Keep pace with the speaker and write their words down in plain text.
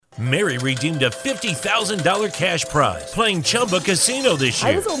Mary redeemed a $50,000 cash prize playing Chumba Casino this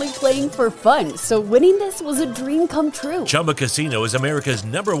year. I was only playing for fun, so winning this was a dream come true. Chumba Casino is America's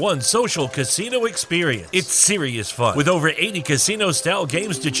 #1 social casino experience. It's serious fun. With over 80 casino-style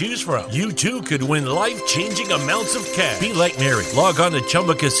games to choose from, you too could win life-changing amounts of cash. Be like Mary. Log on to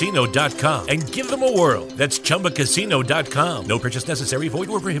ChumbaCasino.com and give them a whirl. That's ChumbaCasino.com. No purchase necessary. Void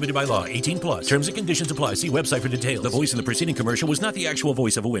where prohibited by law. 18 plus. Terms and conditions apply. See website for details. The voice in the preceding commercial was not the actual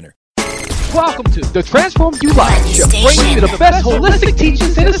voice of a winner. Welcome to the Transform You Live Show, bringing you the best holistic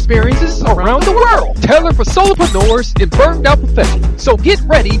teachings and experiences around the world, tailored for solopreneurs and burned out professionals. So get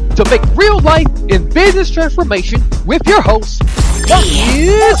ready to make real life and business transformation with your host,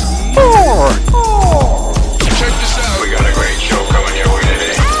 Marcus Ford. Check this out. We got a great show coming your way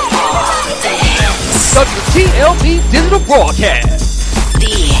today. WTLB Digital Broadcast,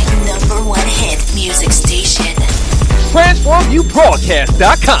 The #1 hit music station.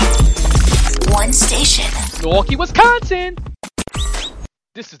 TransformYouBroadcast.com. One station. Milwaukee, Wisconsin.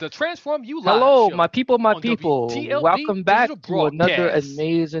 This is the Transform You Live Hello, Show my people. WTLB Welcome back Digital to another Broadcast.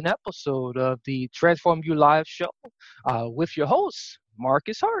 amazing episode of the Transform You Live Show with your host,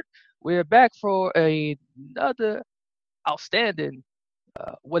 Marcus Hart. We're back for another outstanding,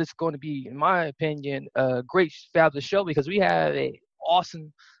 what is going to be, in my opinion, a great fabulous show because we have an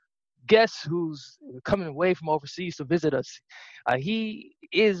awesome guest who's coming away from overseas to visit us. He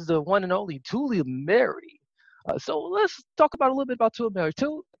is the one and only Tulimeri. So let's talk about a little bit about Tulimeri.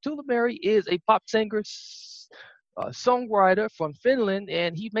 Tulimeri is a pop singer, songwriter from Finland,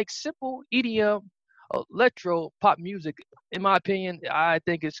 and he makes simple EDM, electro pop music. In my opinion, I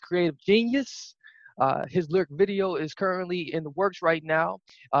think it's creative genius. His lyric video is currently in the works right now,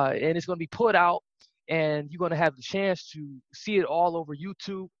 and it's going to be put out. And you're going to have the chance to see it all over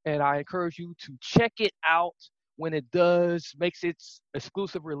YouTube. And I encourage you to check it out when it makes its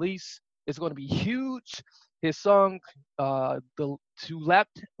exclusive release. It's going to be huge. His song, To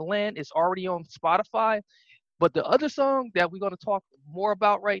Lapland, is already on Spotify. But the other song that we're going to talk more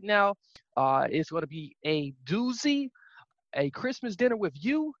about right now is going to be a doozy. A Christmas Dinner with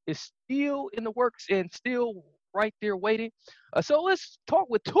You is still in the works and still right there waiting. So let's talk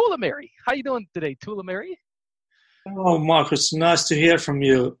with Tulimeri. How you doing today, Tulimeri? Oh, Marcus, nice to hear from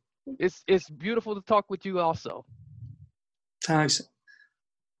you. It's beautiful to talk with you also. Thanks.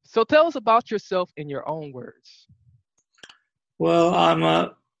 So tell us about yourself in your own words. Well, I'm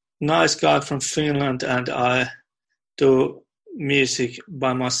a nice guy from Finland, and I do music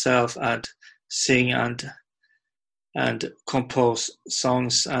by myself and sing and compose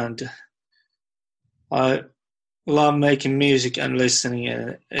songs, and I love making music and listening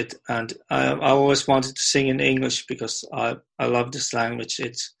it, and I always wanted to sing in English because I love this language.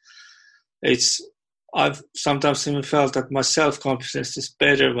 I've sometimes even felt that my self-confidence is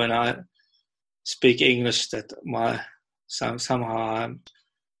better when I speak English. That somehow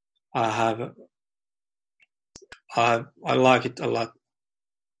I like it a lot.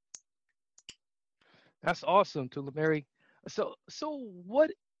 That's awesome, Tulimeri. So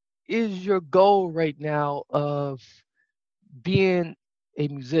what is your goal right now of being a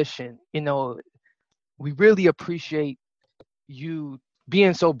musician? You know, we really appreciate you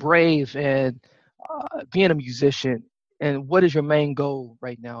being so brave and being a musician. And what is your main goal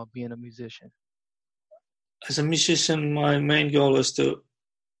right now of being a musician? As a musician, my main goal is to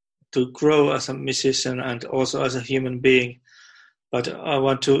grow as a musician and also as a human being. But I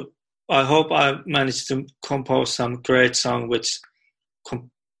hope I manage to compose some great song which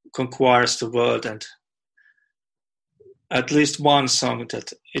conquers the world, and at least one song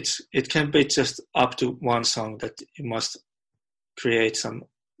that it can be just up to one song that you must create some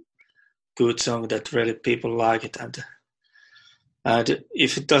good song that really people like it, and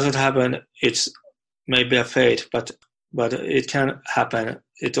if it doesn't happen, it's maybe a fate, but it can happen.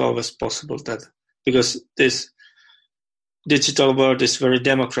 It's always possible that, because this digital world is very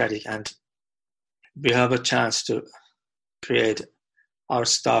democratic and we have a chance to create our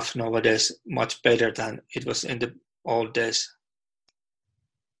stuff nowadays much better than it was in the old days.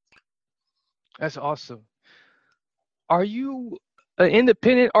 That's awesome. Are you an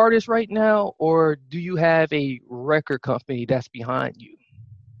independent artist right now, or do you have a record company that's behind you?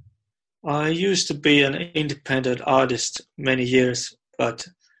 I used to be an independent artist many years, but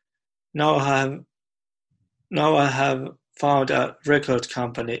now I have found a record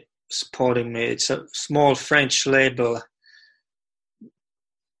company supporting me. It's a small French label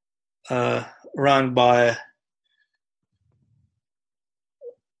run by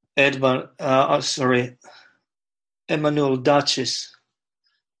Emmanuel Duchess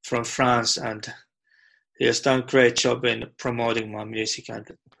from France, and he has done a great job in promoting my music, and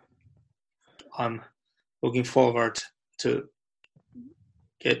I'm looking forward to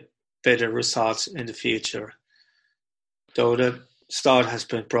get better results in the future. Though the start has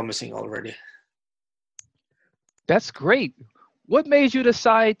been promising already. That's great. What made you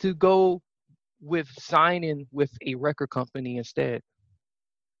decide to go with signing with a record company instead?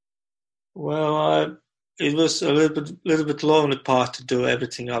 Well, it was a little bit lonely part to do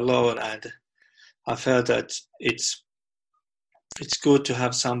everything alone, and I felt that it's good to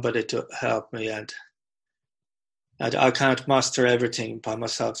have somebody to help me, and I can't master everything by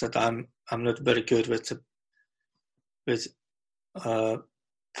myself. That I'm not very good with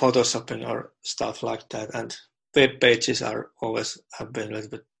photoshopping or stuff like that, and web pages are always have been a little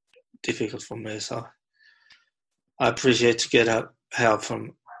bit difficult for me. So I appreciate to get help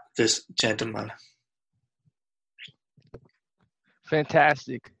from this gentleman.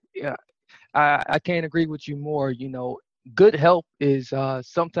 Fantastic. Yeah, I can't agree with you more. Good help is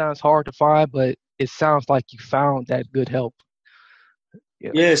sometimes hard to find, but it sounds like you found that good help.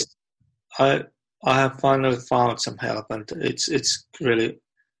 Yeah. Yes, I have finally found some help, and it's really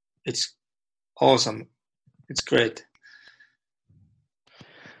awesome. It's great.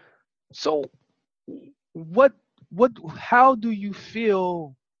 So, how do you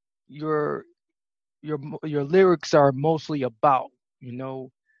feel your lyrics are mostly about? You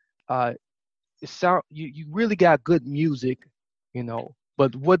really got good music,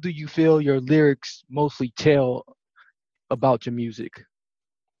 but what do you feel your lyrics mostly tell about your music?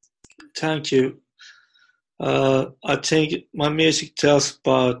 Thank you. I think my music tells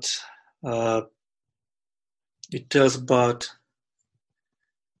about it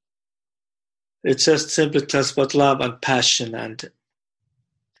just simply tells about love and passion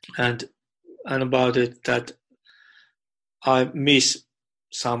and about it that I miss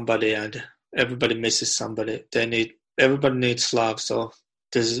somebody, and everybody misses somebody. Everybody needs love, so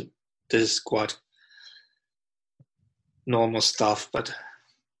this is quite normal stuff, but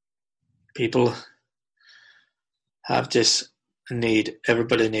people have this need.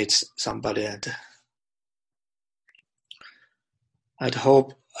 Everybody needs somebody, and I'd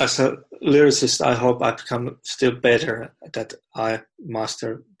hope, as a lyricist, I hope I become still better, that I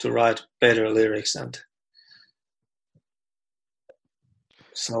master to write better lyrics, and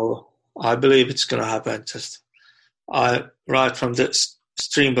so I believe it's gonna happen. Just I write from the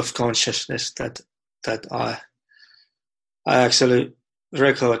stream of consciousness that I actually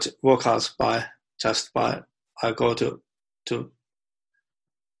record vocals by I go to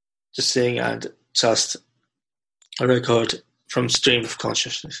sing and just record from stream of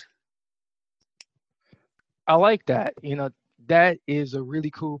consciousness. I like that. That is a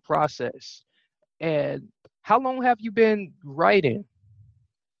really cool process. And how long have you been writing?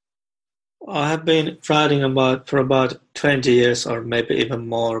 I have been writing for about 20 years or maybe even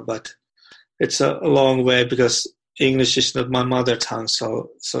more, but it's a long way because English is not my mother tongue, so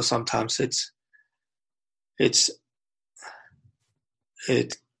sometimes it's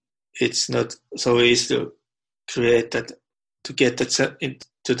not so easy to create that, to get that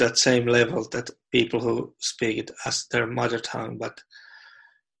into that same level that people who speak it as their mother tongue, but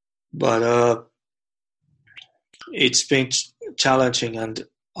it's been challenging, and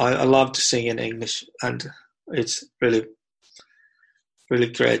I love to sing in English, and it's really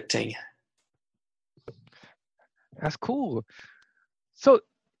great thing. That's cool. So,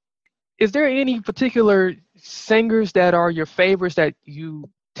 is there any particular singers that are your favorites that you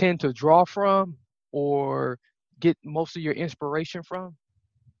tend to draw from or get most of your inspiration from?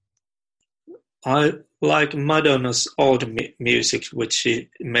 I like Madonna's old music, which she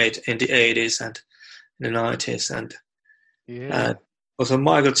made in the 80s and the 90s, and also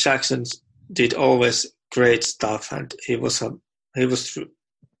Michael Jackson did always great stuff, and he was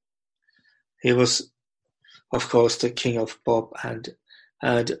of course the king of pop, and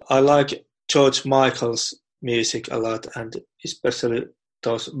I like George Michael's music a lot, and especially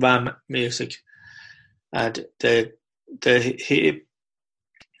those Wham music, and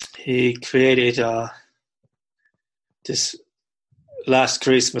he created this Last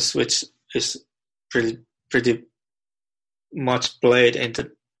Christmas, which is pretty much played in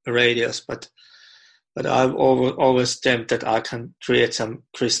the radios, but I've always dreamt that I can create some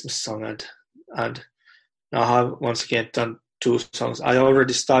Christmas song, and now I've once again done 2 songs. I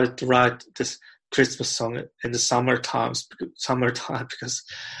already started to write this Christmas song in the summertime because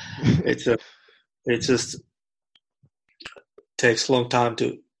it just takes a long time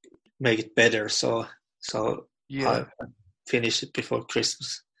to make it better. So I finish it before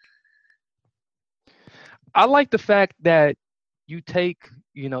Christmas. I like the fact that you take,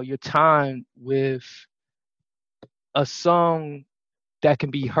 your time with a song that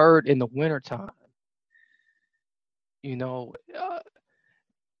can be heard in the wintertime. You know,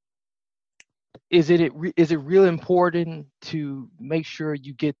 is it really important to make sure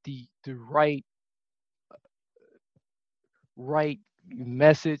you get the right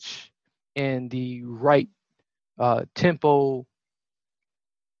message and the right tempo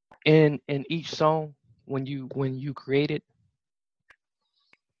in each song when you create it?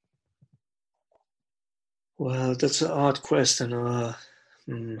 Well, that's an odd question.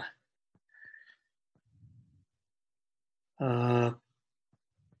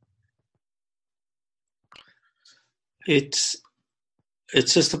 It's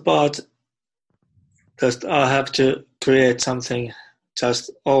just about that I have to create something.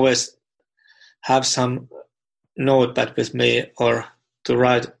 Just always have some notepad with me, or to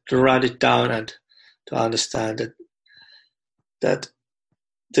write it down, and to understand that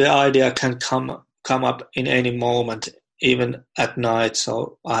the idea can come up in any moment, even at night.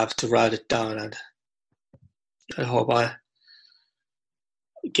 So I have to write it down, and I hope I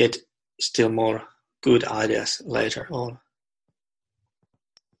get still more good ideas later on.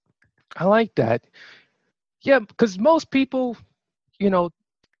 I like that. Yeah, because most people, you know,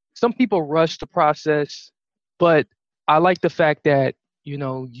 some people rush the process, but I like the fact that, you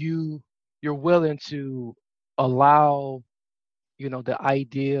know, you're willing to allow, you know, the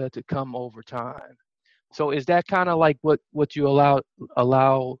idea to come over time. So is that kind of like what you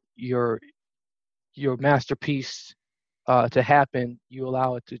allow your masterpiece to happen? You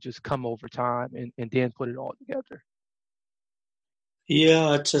allow it to just come over time and then put it all together. Yeah,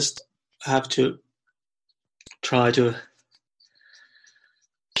 I just have to try to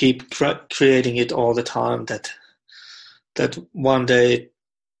keep creating it all the time, that one day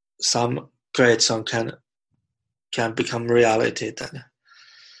some great song can become reality. Then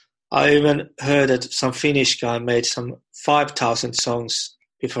I even heard that some Finnish guy made some 5,000 songs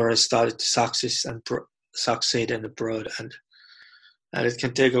before he started to succeed in abroad, and it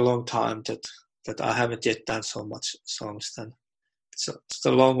can take a long time that I haven't yet done so much songs. Then it's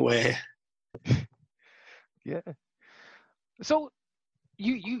a long way. Yeah. So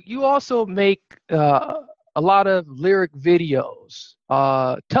you also make a lot of lyric videos.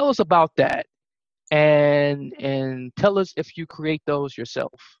 Tell us about that, and tell us if you create those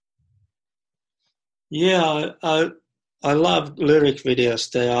yourself. Yeah, I love lyric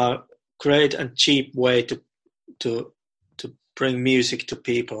videos. They are great and cheap way to bring music to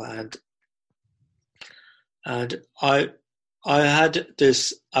people, and I had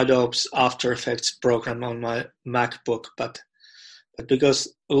this Adobe's After Effects program on my MacBook, but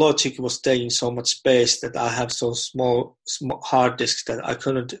because Logic was taking so much space, that I have so small hard disks that I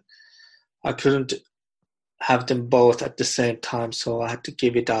couldn't have them both at the same time, so I had to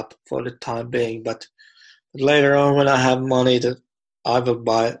give it up for the time being. But later on, when I have money, that I will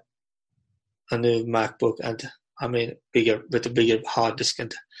buy a new MacBook, and I mean with a bigger hard disk,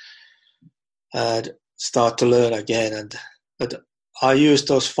 and start to learn again. But I use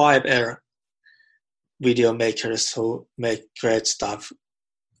those 5R video makers who make great stuff.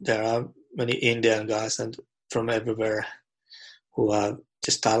 There are many Indian guys and from everywhere who have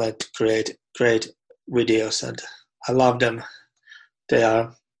this talent to create great videos, and I love them.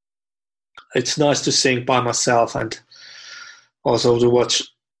 It's nice to sing by myself, and also to watch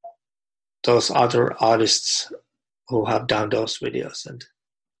those other artists who have done those videos, and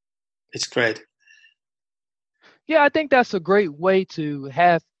it's great. Yeah, I think that's a great way to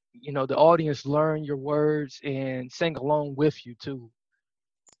have, you know, the audience learn your words and sing along with you too.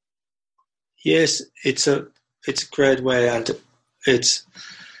 Yes, it's a great way, and it's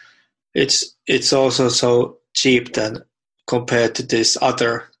also so cheap then compared to this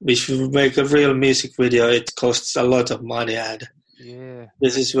other. If you make a real music video, it costs a lot of money, and yeah,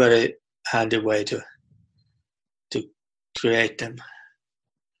 this is very handy way to create them.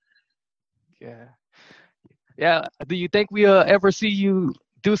 Yeah. Do you think we'll ever see you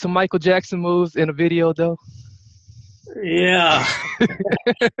do some Michael Jackson moves in a video though? Yeah.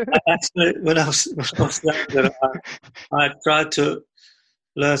 Actually, when I was younger, I tried to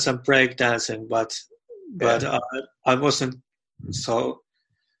learn some breakdancing, but I wasn't so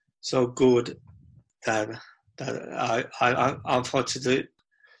good that I unfortunately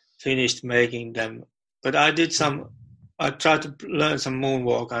finished making them. But I tried to learn some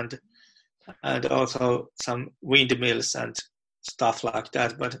moonwalk and also some windmills and stuff like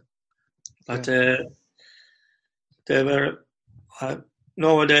that. But they were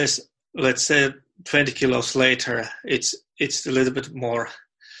nowadays, let's say 20 kilos later, it's a little bit more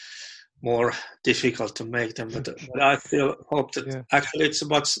difficult to make them. But I still hope that actually it's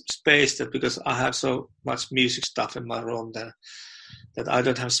about space, that because I have so much music stuff in my room, that that I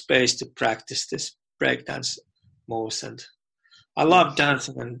don't have space to practice this breakdance moves. And I love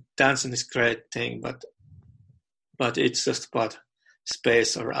dancing, and dancing is a great thing, but it's just about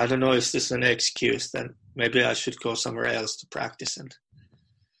space. Or I don't know if this is an excuse. Then maybe I should go somewhere else to practice. And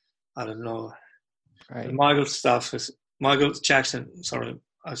I don't know. Right. Michael Jackson. Sorry,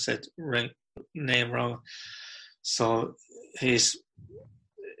 I said name wrong. So he's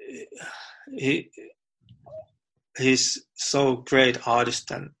so great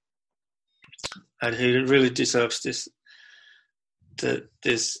artist, and he really deserves this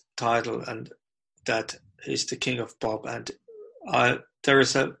title, and that he's the king of pop. And there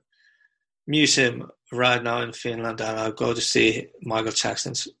is a museum right now in Finland, and I'll go to see Michael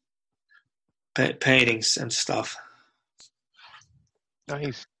Jackson's paintings and stuff.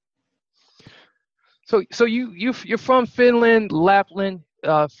 Nice. So you're from Finland, Lapland,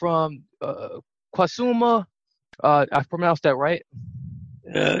 from Kwasuma. I pronounced that right?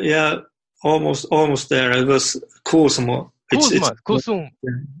 Yeah, almost there. It was Kuusamo. Kusum.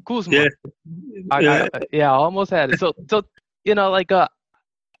 Yeah, I almost had it. So like I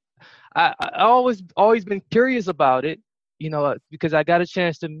always been curious about it, because I got a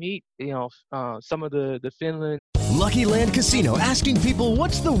chance to meet some of the Finland. Lucky Land Casino, asking people,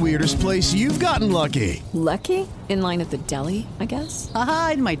 what's the weirdest place you've gotten lucky? Lucky? In line at the deli, I guess?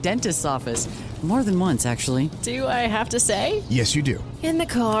 Aha, in my dentist's office. More than once, actually. Do I have to say? Yes, you do. In the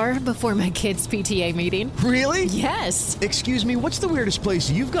car before my kids' PTA meeting. Really? Yes. Excuse me, what's the weirdest place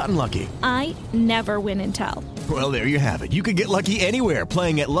you've gotten lucky? I never win and tell. Well, there you have it. You can get lucky anywhere,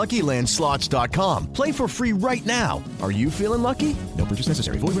 playing at LuckyLandSlots.com. Play for free right now. Are you feeling lucky? No purchase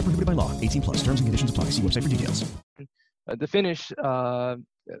necessary. Void where prohibited by law. 18 plus. Terms and conditions apply. See website for details. The Finnish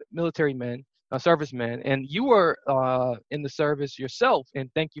military men, servicemen, and you were in the service yourself, and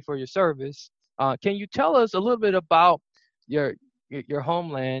thank you for your service. Can you tell us a little bit about your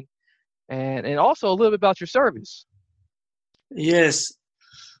homeland, and also a little bit about your service? Yes,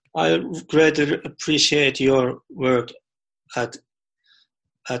 I greatly appreciate your work at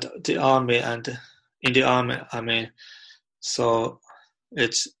the army and in the army. I mean, so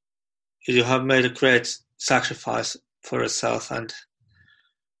you have made a great sacrifice for yourself, and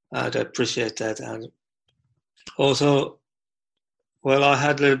I appreciate that. And also, well, I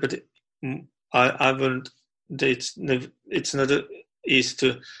had a little bit. I wouldn't. It's not easy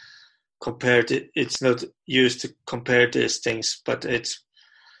to compare. It's not used to compare these things, but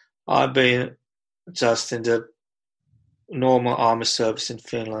I've been just in the normal army service in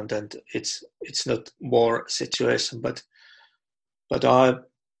Finland, and it's not war situation, but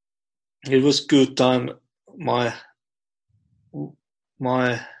it was good time.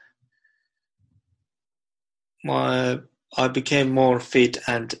 I became more fit,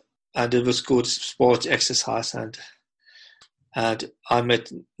 and it was good sports exercise, and I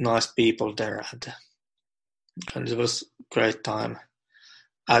met nice people there, and it was great time.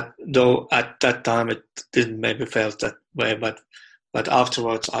 Though at that time it didn't maybe felt that way, but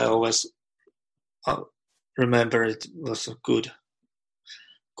afterwards I always remember it was a good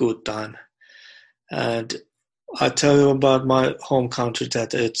time. And I tell you about my home country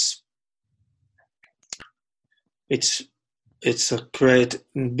that it's a great,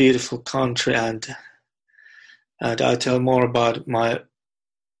 beautiful country, and I tell more about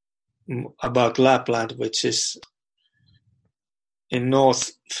Lapland, which is in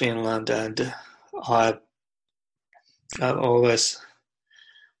North Finland, and I've always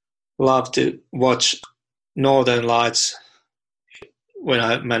loved to watch Northern Lights when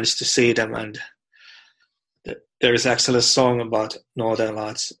I managed to see them, and there is actually a song about Northern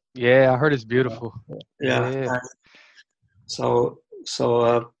Lights. Yeah, I heard it's beautiful. Yeah. So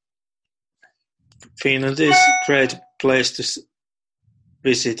Finland is a great place to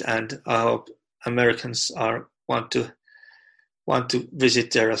visit, and I hope Americans want to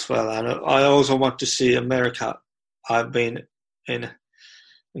visit there as well. And I also want to see America. I've been in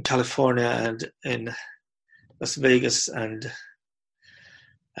California and in Las Vegas and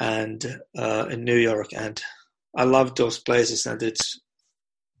in New York, and I love those places, and it's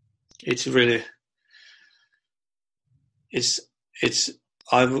really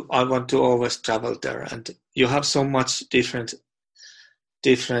I want to always travel there, and you have so much different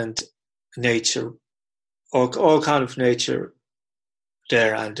nature, all kind of nature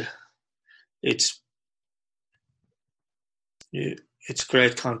there, and it's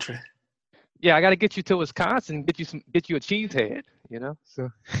great country. Yeah, I got to get you to Wisconsin, get you a cheese head, so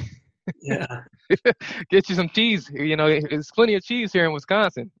yeah. Get you some cheese. There's plenty of cheese here in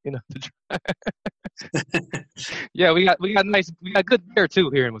Wisconsin, to try. Yeah, we got good beer too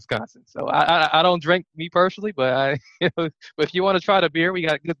here in Wisconsin. So I don't drink me personally, but but if you want to try the beer, we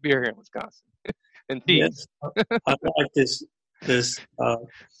got good beer here in Wisconsin. And teas. Yes, I like this.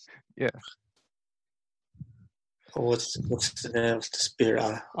 Yeah. What's the name of this beer?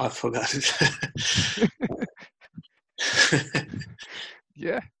 I forgot it.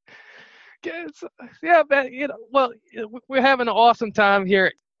 Yeah. Yeah, man. Well, we're having an awesome time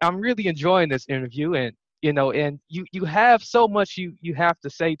here. I'm really enjoying this interview, and and you have so much you have to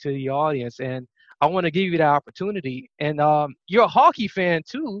say to the audience, and I want to give you the opportunity. And you're a hockey fan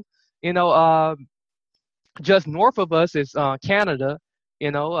too. Just north of us is Canada.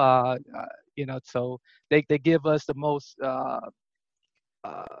 So they give us the most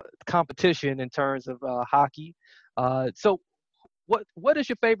competition in terms of hockey. So what is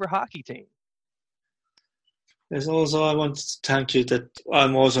your favorite hockey team? Yes, also I want to thank you that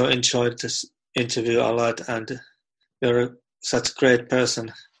I'm also enjoyed this interview a lot, and you're such a great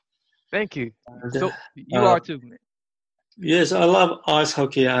person. Thank you. And, so you are too, man. Yes, I love ice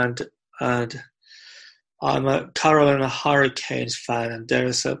hockey, and I'm a Carolina Hurricanes fan, and there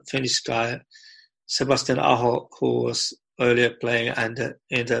is a Finnish guy, Sebastian Aho, who was earlier playing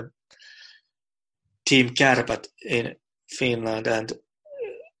in the Team Kärpät in Finland, and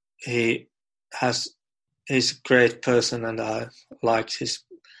he's a great person, and I liked his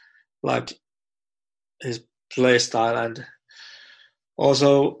play style. And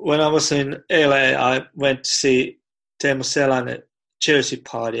also, when I was in LA, I went to see Teemu Selänne jersey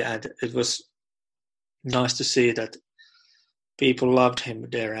party, and it was nice to see that people loved him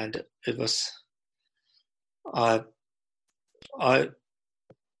there, and it was I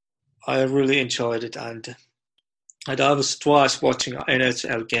really enjoyed it, and I was twice watching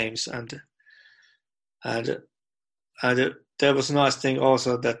NHL games, and there was a nice thing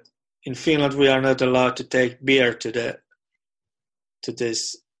also that in Finland we are not allowed to take beer to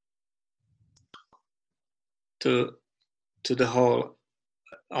the hall.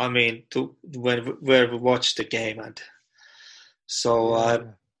 I mean, where we watch the game, and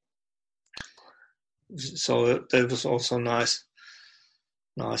so so that was also nice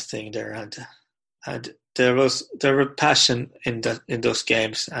thing there, and there were passion in those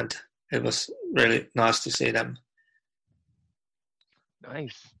games, and it was really nice to see them.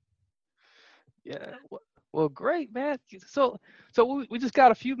 Nice. Yeah. Well, great, man. So we just got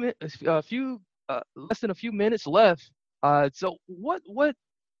less than a few minutes left. So what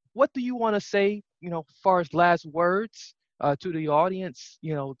do you want to say? As far as last words to the audience.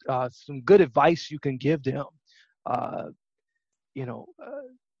 Some good advice you can give them.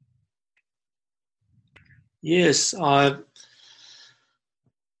 Yes, I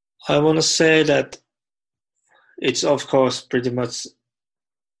want to say that it's of course pretty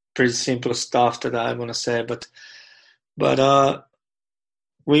simple stuff that I want to say, but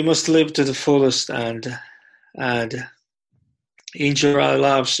we must live to the fullest and enjoy our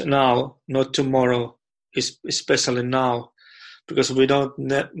lives now, not tomorrow, especially now, because we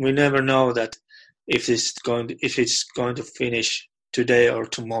never know that if it's going to finish today or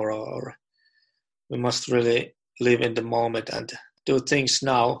tomorrow, or we must really live in the moment and do things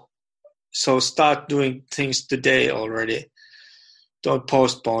now. So start doing things today already. Don't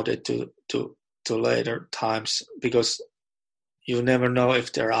postpone it to later times, because you never know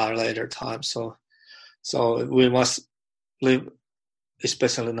if there are later times. So we must live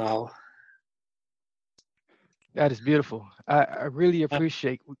especially now. That is beautiful. I really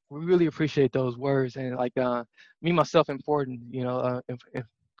appreciate those words, and me myself important.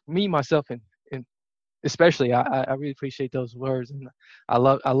 Me myself and especially I really appreciate those words, and I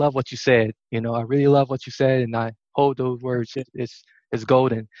love what you said. I really love what you said, and I hold those words. It's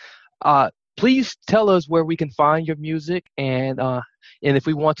golden. Please tell us where we can find your music, and if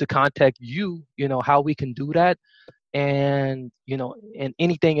we want to contact you, how we can do that, and and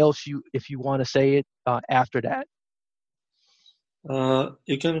anything else if you want to say it after that.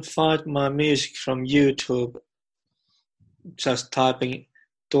 You can find my music from YouTube, just typing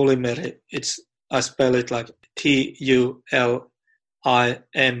Tulimeri. I spell it like TULIMERI,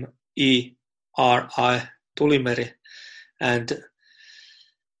 Tulimeri, and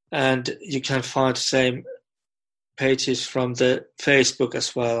you can find the same pages from the Facebook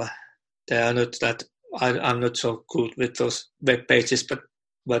as well. They are not that I'm not so good with those web pages,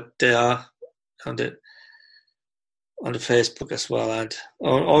 but they are on the Facebook as well, and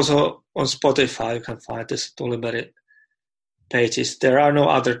also on Spotify you can find this Tulimeri pages. There are no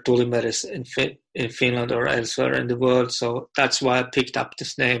other Tulimeris in Finland or elsewhere in the world, so that's why I picked up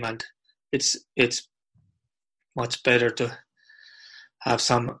this name, and it's much better to have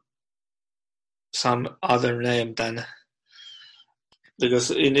some some other name than,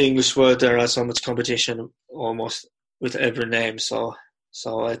 because in the English word there are so much competition almost with every name. So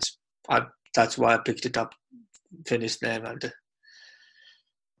that's why I picked it up, Finnish name,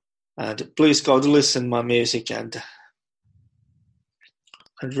 and please go to listen my music, and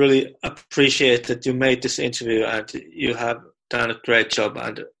really appreciate that you made this interview, and you have done a great job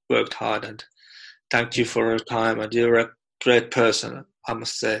and worked hard, and thank you for your time, and you're a great person, I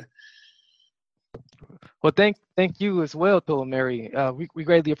must say. Well, thank you as well, Tulimeri. We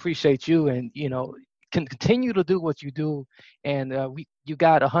greatly appreciate you, and can continue to do what you do, and you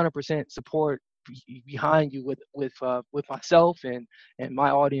got 100% support behind you with myself and my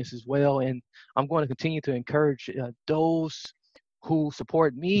audience as well. And I'm going to continue to encourage those who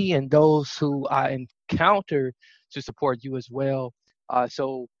support me and those who I encounter to support you as well.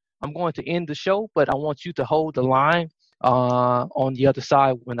 So I'm going to end the show, but I want you to hold the line on the other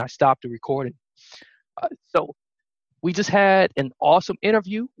side when I stop the recording. So we just had an awesome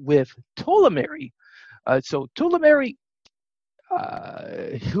interview with Tulimeri. So Tulimeri,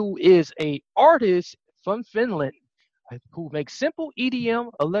 who is an artist from Finland, who makes simple EDM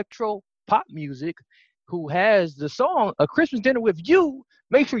electro pop music, who has the song A Christmas Dinner with You.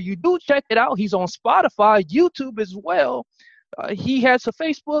 Make sure you do check it out. He's on Spotify, YouTube as well. He has a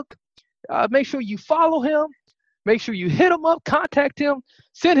Facebook. Make sure you follow him. Make sure you hit him up, contact him,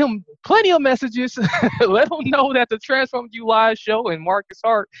 send him plenty of messages. Let him know that the Transform You Live show and Marcus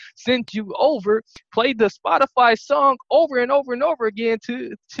Hart sent you over. Play the Spotify song over and over and over again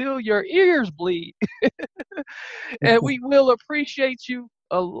till your ears bleed. And we will appreciate you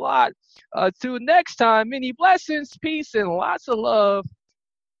a lot. Till next time, many blessings, peace, and lots of love.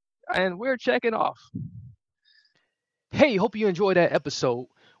 And we're checking off. Hey, hope you enjoyed that episode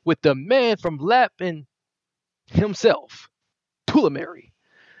with the man from Lapin himself, Tulimeri.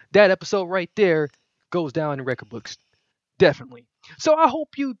 That episode right there goes down in record books, definitely. So I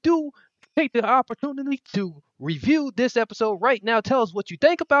hope you do take the opportunity to review this episode right now. Tell us what you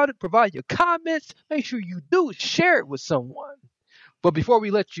think about it. Provide your comments. Make sure you do share it with someone. But before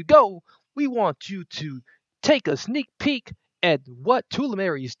we let you go, we want you to take a sneak peek at what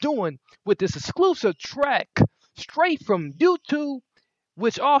Tulimeri is doing with this exclusive track straight from YouTube,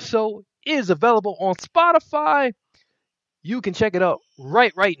 which also is available on Spotify. You can check it out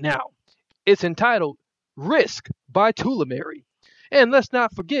right now. It's entitled Risk by Tulimeri. And let's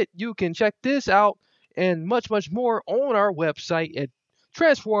not forget, you can check this out and much more on our website at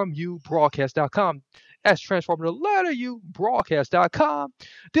transformubroadcast.com. That's transformubroadcast.com.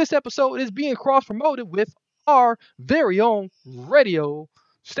 This episode is being cross-promoted with our very own radio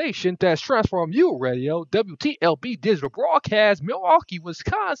station, that's Transform U Radio, WTLB Digital Broadcast, Milwaukee,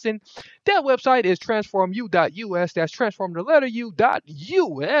 Wisconsin. That website is transformu.us. That's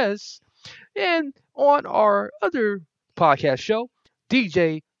transform.us. And on our other podcast show,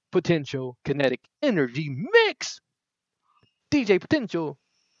 DJ Potential Kinetic Energy Mix. DJ Potential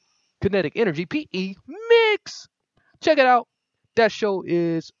Kinetic Energy PE Mix. Check it out. That show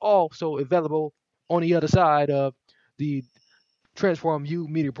is also available on the other side of the Transform U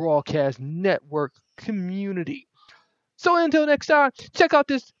Media Broadcast Network community. So until next time, check out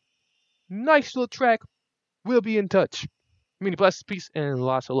this nice little track. We'll be in touch. Many blessings, peace, and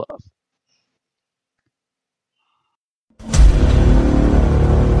lots of love.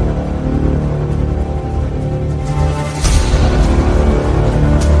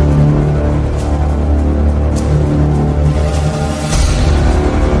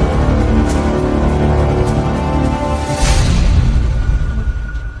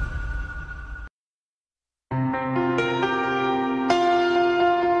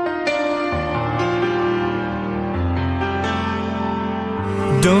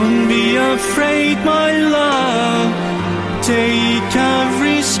 Don't be afraid, my love. Take a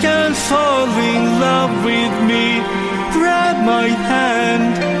risk and fall in love with me. Grab my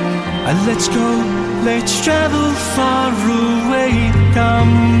hand and let's go. Let's travel far away.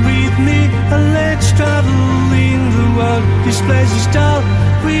 Come with me and let's travel in the world. This place is dull,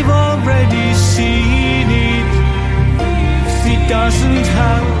 we've already seen it. It doesn't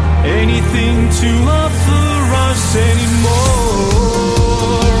have anything to offer us anymore.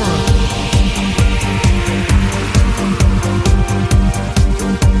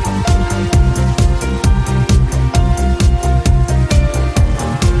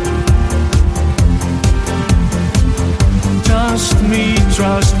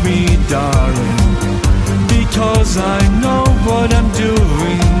 Trust me, darling, because I know what I'm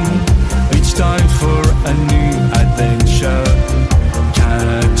doing. It's time for a new adventure.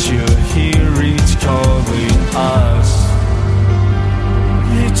 Can't you hear it calling us?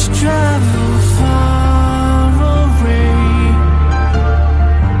 Let's travel far.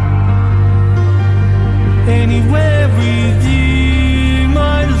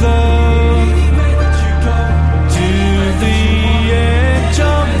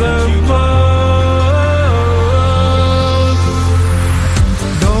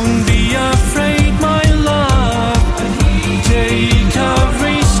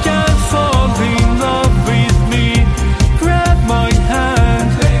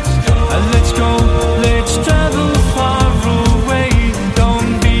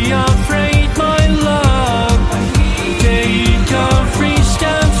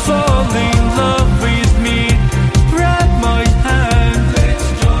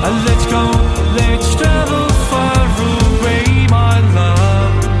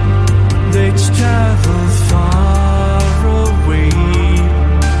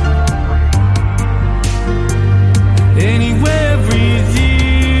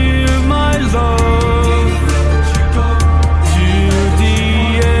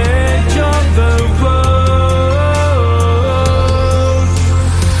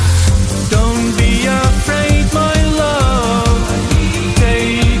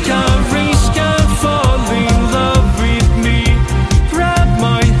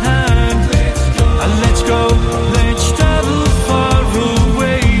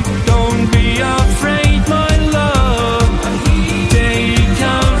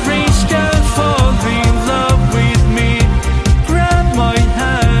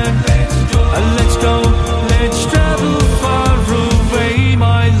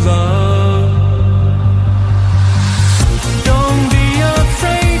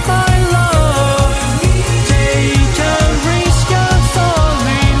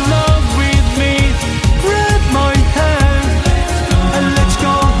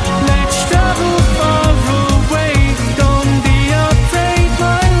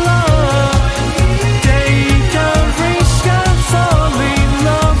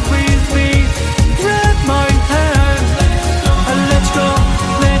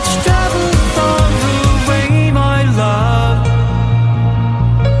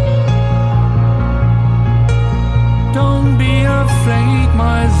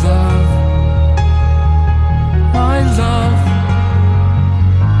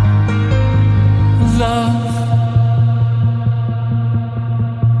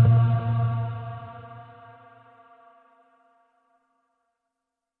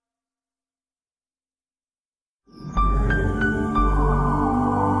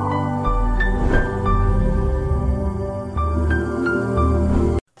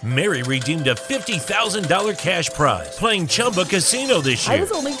 redeemed a $50,000 cash prize playing Chumba Casino this year. I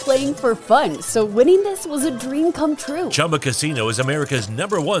was only playing for fun, so winning this was a dream come true. Chumba Casino is America's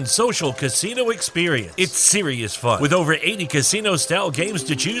 #1 social casino experience. It's serious fun. With over 80 casino-style games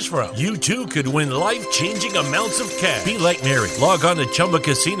to choose from, you too could win life-changing amounts of cash. Be like Mary. Log on to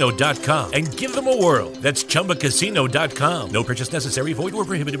ChumbaCasino.com and give them a whirl. That's ChumbaCasino.com. No purchase necessary. Void where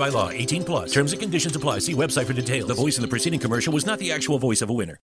prohibited by law. 18+. Terms and conditions apply. See website for details. The voice in the preceding commercial was not the actual voice of a winner.